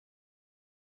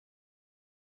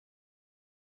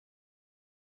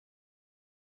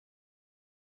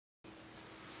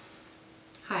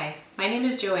My name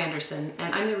is Jo Anderson,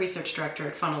 and I'm the Research Director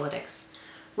at Faunalytics.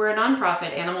 We're a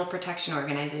nonprofit animal protection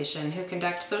organization who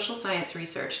conduct social science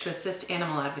research to assist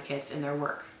animal advocates in their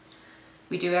work.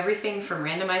 We do everything from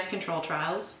randomized control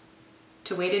trials,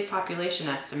 to weighted population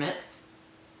estimates,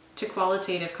 to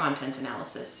qualitative content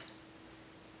analysis.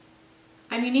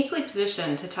 I'm uniquely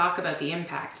positioned to talk about the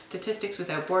impact Statistics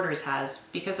Without Borders has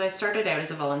because I started out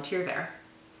as a volunteer there.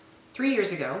 3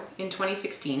 years ago, in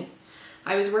 2016,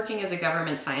 I was working as a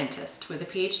government scientist with a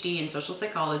PhD in social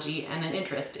psychology and an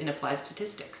interest in applied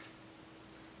statistics.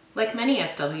 Like many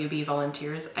SWB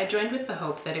volunteers, I joined with the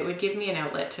hope that it would give me an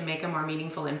outlet to make a more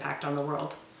meaningful impact on the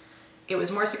world. It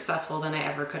was more successful than I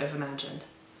ever could have imagined.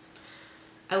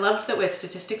 I loved that with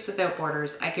Statistics Without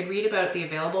Borders, I could read about the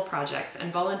available projects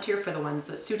and volunteer for the ones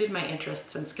that suited my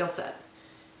interests and skill set.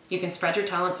 You can spread your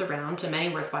talents around to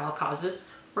many worthwhile causes,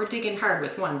 or dig in hard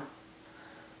with one.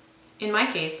 In my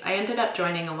case, I ended up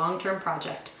joining a long-term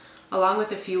project, along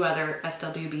with a few other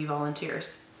SWB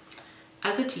volunteers.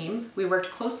 As a team, we worked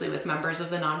closely with members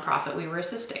of the nonprofit we were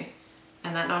assisting,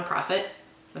 and that nonprofit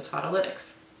was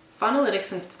Faunalytics.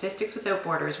 Faunalytics and Statistics Without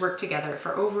Borders worked together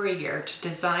for over a year to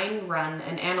design, run,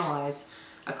 and analyze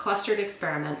a clustered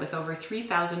experiment with over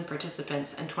 3,000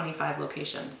 participants and 25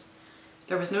 locations.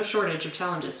 There was no shortage of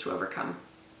challenges to overcome.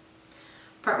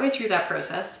 Partway through that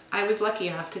process, I was lucky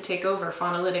enough to take over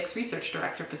Faunalytics' Research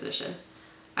Director position.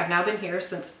 I've now been here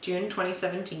since June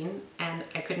 2017, and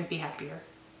I couldn't be happier.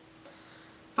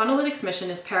 Faunalytics' mission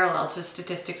is parallel to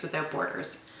Statistics Without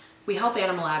Borders. We help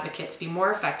animal advocates be more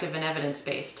effective and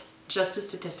evidence-based, just as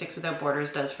Statistics Without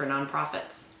Borders does for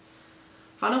nonprofits.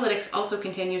 Faunalytics also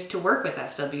continues to work with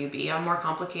SWB on more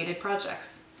complicated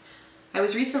projects. I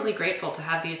was recently grateful to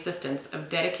have the assistance of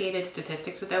dedicated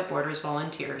Statistics Without Borders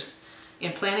volunteers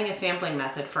in planning a sampling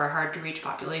method for a hard-to-reach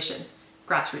population,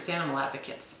 grassroots animal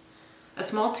advocates. A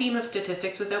small team of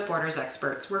Statistics Without Borders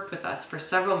experts worked with us for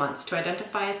several months to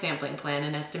identify a sampling plan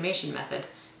and estimation method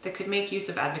that could make use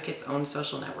of advocates' own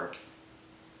social networks.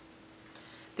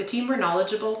 The team were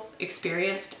knowledgeable,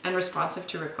 experienced, and responsive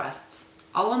to requests,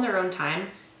 all on their own time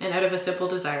and out of a simple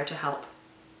desire to help.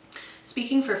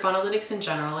 Speaking for Faunalytics in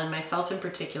general and myself in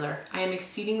particular, I am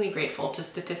exceedingly grateful to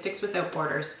Statistics Without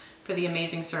Borders for the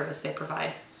amazing service they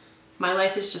provide. My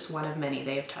life is just one of many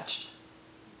they have touched.